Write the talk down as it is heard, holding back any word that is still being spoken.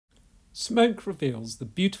Smoke reveals the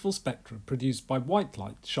beautiful spectra produced by white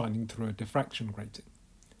light shining through a diffraction grating.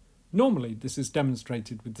 Normally this is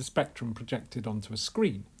demonstrated with the spectrum projected onto a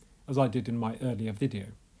screen, as I did in my earlier video,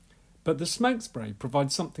 but the smoke spray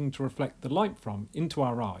provides something to reflect the light from into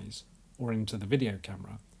our eyes, or into the video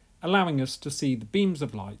camera, allowing us to see the beams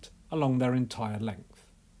of light along their entire length.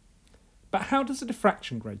 But how does a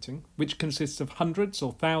diffraction grating, which consists of hundreds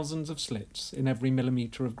or thousands of slits in every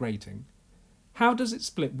millimetre of grating, how does it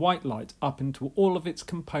split white light up into all of its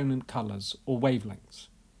component colours or wavelengths?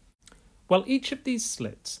 Well, each of these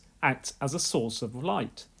slits acts as a source of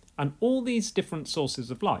light, and all these different sources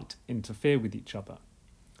of light interfere with each other.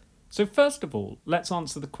 So first of all, let's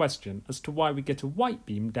answer the question as to why we get a white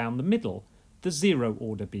beam down the middle, the zero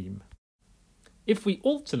order beam. If we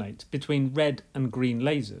alternate between red and green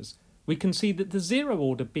lasers, we can see that the zero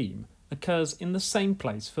order beam occurs in the same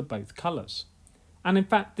place for both colours. And in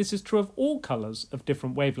fact, this is true of all colours of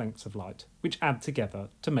different wavelengths of light, which add together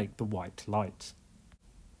to make the white light.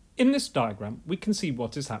 In this diagram, we can see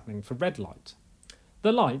what is happening for red light.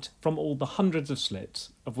 The light from all the hundreds of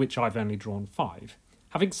slits, of which I've only drawn 5,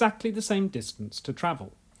 have exactly the same distance to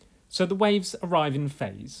travel. So the waves arrive in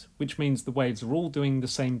phase, which means the waves are all doing the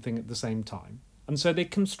same thing at the same time, and so they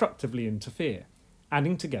constructively interfere,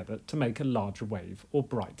 adding together to make a larger wave or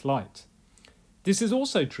bright light. This is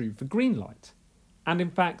also true for green light, and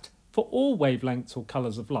in fact for all wavelengths or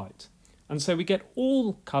colours of light, and so we get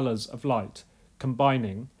all colours of light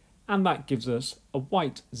combining, and that gives us a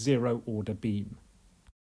white zero order beam.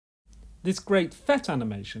 This great PhET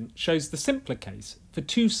animation shows the simpler case for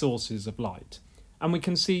two sources of light, and we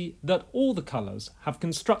can see that all the colours have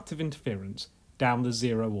constructive interference down the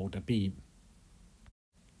zero order beam.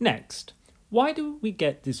 Next, why do we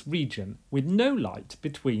get this region with no light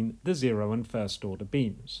between the zero and first order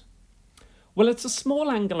beams? Well, at a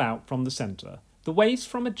small angle out from the centre, the waves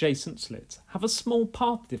from adjacent slits have a small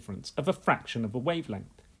path difference of a fraction of a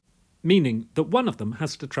wavelength, meaning that one of them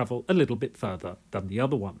has to travel a little bit further than the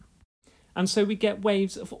other one. And so we get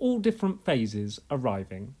waves of all different phases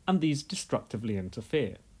arriving, and these destructively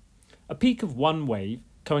interfere. A peak of one wave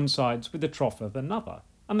coincides with a trough of another,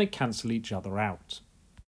 and they cancel each other out.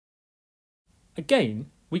 Again,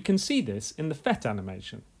 we can see this in the PhET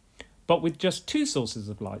animation, but with just two sources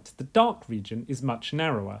of light, the dark region is much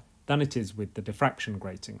narrower than it is with the diffraction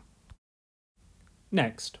grating.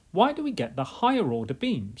 Next, why do we get the higher order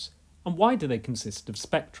beams, and why do they consist of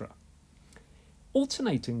spectra?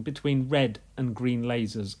 Alternating between red and green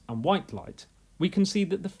lasers and white light, we can see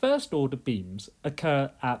that the first order beams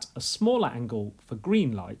occur at a smaller angle for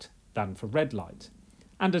green light than for red light,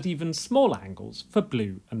 and at even smaller angles for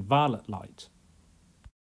blue and violet light.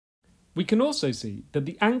 We can also see that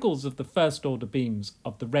the angles of the first order beams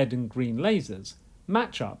of the red and green lasers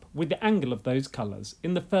match up with the angle of those colours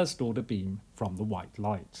in the first order beam from the white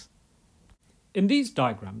light. In these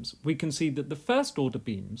diagrams, we can see that the first order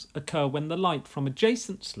beams occur when the light from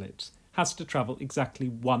adjacent slits has to travel exactly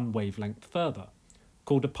one wavelength further,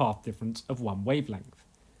 called a path difference of one wavelength.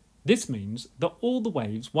 This means that all the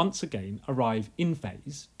waves once again arrive in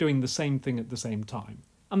phase, doing the same thing at the same time,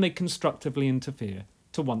 and they constructively interfere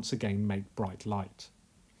to once again make bright light.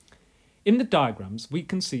 In the diagrams, we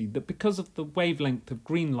can see that because of the wavelength of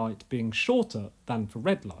green light being shorter than for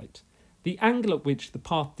red light, the angle at which the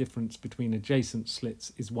path difference between adjacent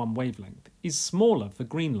slits is one wavelength is smaller for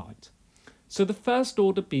green light. So the first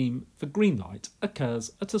order beam for green light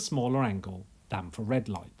occurs at a smaller angle than for red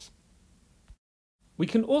light. We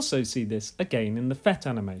can also see this again in the PhET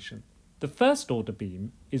animation. The first order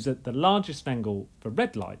beam is at the largest angle for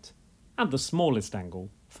red light and the smallest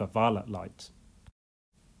angle for violet light.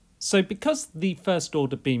 So because the first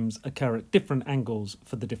order beams occur at different angles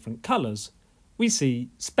for the different colours, we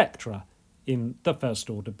see spectra in the first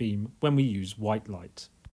order beam when we use white light.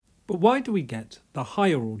 But why do we get the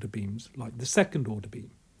higher order beams like the second order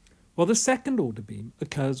beam? Well, the second order beam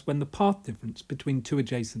occurs when the path difference between two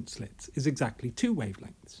adjacent slits is exactly 2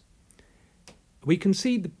 wavelengths. We can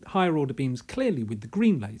see the higher order beams clearly with the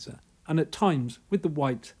green laser, and at times with the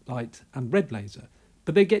white light and red laser,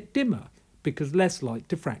 but they get dimmer because less light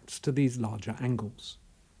diffracts to these larger angles.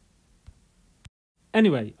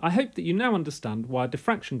 Anyway, I hope that you now understand why a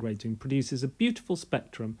diffraction grating produces a beautiful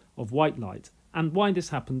spectrum of white light and why this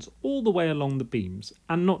happens all the way along the beams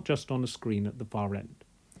and not just on a screen at the far end.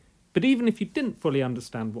 But even if you didn't fully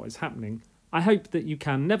understand what is happening, I hope that you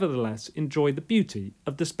can nevertheless enjoy the beauty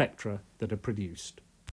of the spectra that are produced.